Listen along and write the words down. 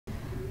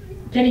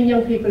Getting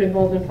young people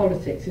involved in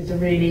politics is a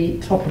really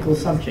topical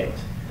subject.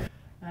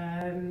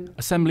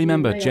 Assembly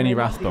member Jenny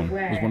Rathbone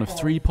was one of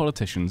 3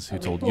 politicians who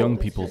told young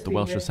people at the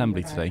Welsh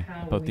Assembly today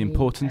about the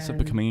importance of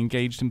becoming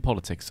engaged in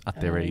politics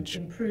at their age.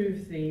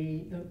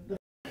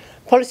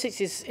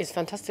 Politics is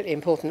fantastically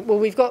important. Well,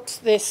 we've got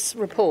this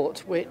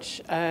report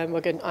which I'm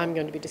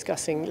going to be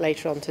discussing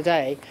later on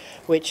today,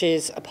 which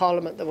is a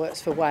parliament that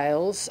works for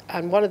Wales,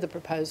 and one of the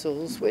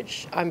proposals,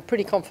 which I'm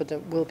pretty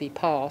confident will be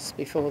passed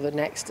before the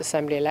next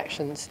Assembly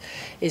elections,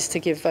 is to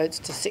give votes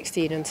to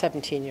 16 and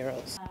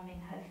 17-year-olds.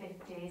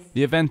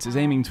 The event is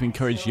aiming to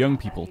encourage young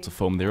people to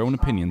form their own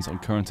opinions on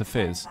current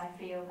affairs.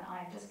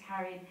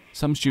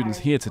 Some students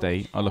here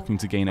today are looking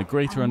to gain a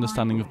greater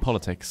understanding of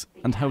politics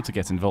and how to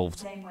get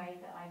involved.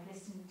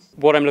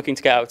 What I'm looking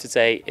to get out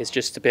today is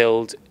just to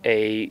build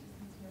a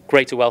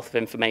greater wealth of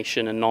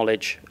information and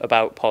knowledge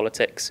about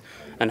politics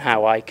and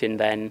how I can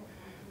then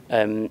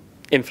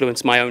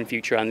influence my own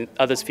future and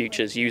others'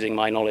 futures using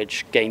my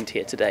knowledge gained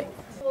here today.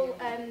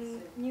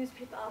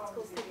 Newspaper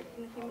articles taken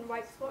from the Human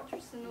Rights Watch,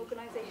 which is an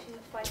organisation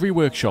that fights... 3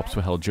 workshops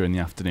were held during the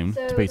afternoon,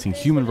 debating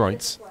human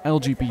rights,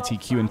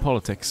 LGBTQ in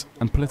politics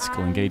and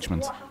political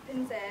engagement.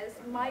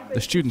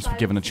 The students were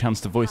given a chance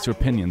to voice their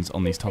opinions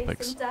on these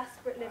topics.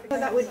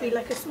 That would be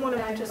like a smaller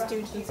amount of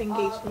students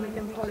engaged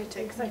within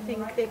politics. I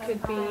think there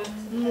could be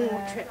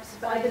more trips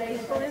for other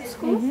people in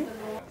school.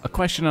 A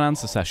question and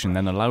answer session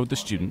then allowed the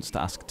students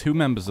to ask 2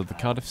 members of the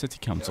Cardiff City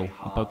Council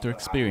about their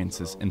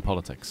experiences in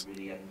politics.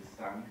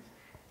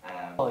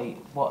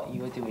 What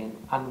you are doing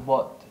and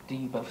what do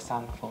you both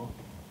stand for?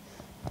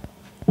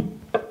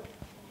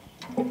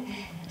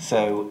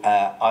 So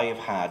I have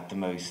had the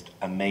most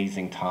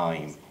amazing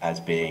time as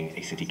being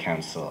a City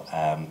Council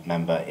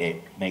member.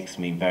 It makes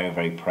me very,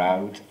 very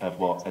proud of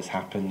what has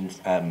happened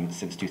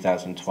since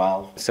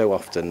 2012. So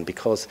often,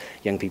 because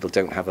young people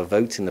don't have a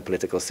vote in the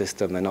political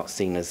system, they're not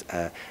seen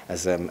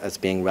as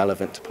being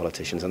relevant to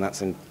politicians, and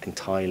that's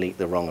entirely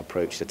the wrong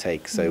approach to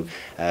take. So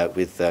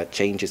with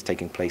changes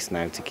taking place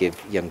now to give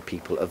young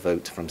people a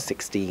vote from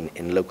 16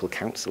 in local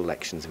council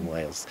elections in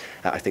Wales,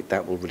 I think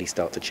that will really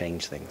start to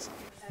change things.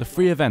 The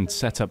free event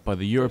set up by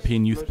the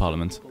European Youth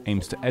Parliament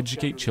aims to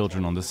educate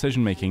children on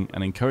decision-making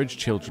and encourage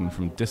children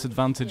from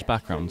disadvantaged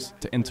backgrounds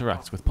to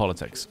interact with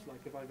politics.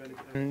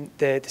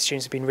 The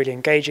students have been really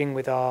engaging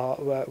with our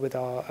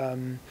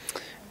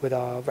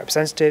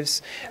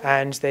representatives,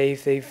 and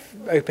they've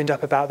opened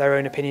up about their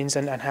own opinions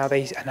and how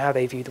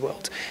they view the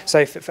world.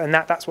 So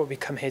that's what we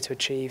come here to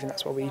achieve, and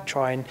that's what we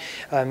try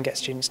and get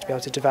students to be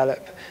able to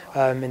develop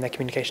in their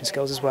communication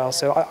skills as well.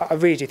 So I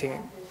really do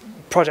think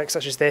projects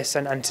such as this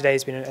and today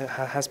has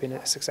been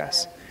a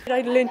success.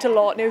 I learned a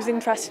lot, and it was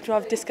interesting to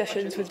have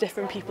discussions with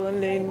different people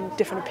and learn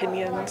different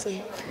opinions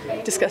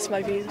and discuss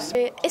my views.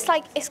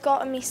 It's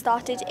gotten me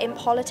started in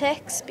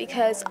politics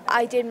because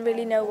I didn't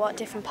really know what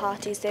different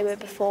parties there were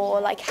before, or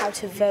like how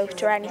to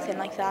vote or anything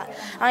like that.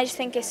 And I just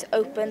think it's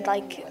opened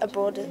like a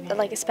broader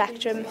a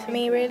spectrum for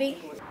me, really.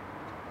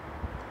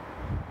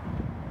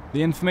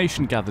 The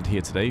information gathered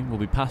here today will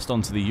be passed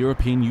on to the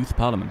European Youth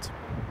Parliament.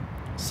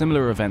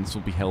 Similar events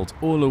will be held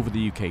all over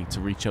the UK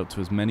to reach out to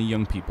as many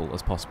young people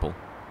as possible.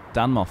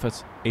 Dan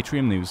Moffat,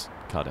 Atrium News,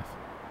 Cardiff.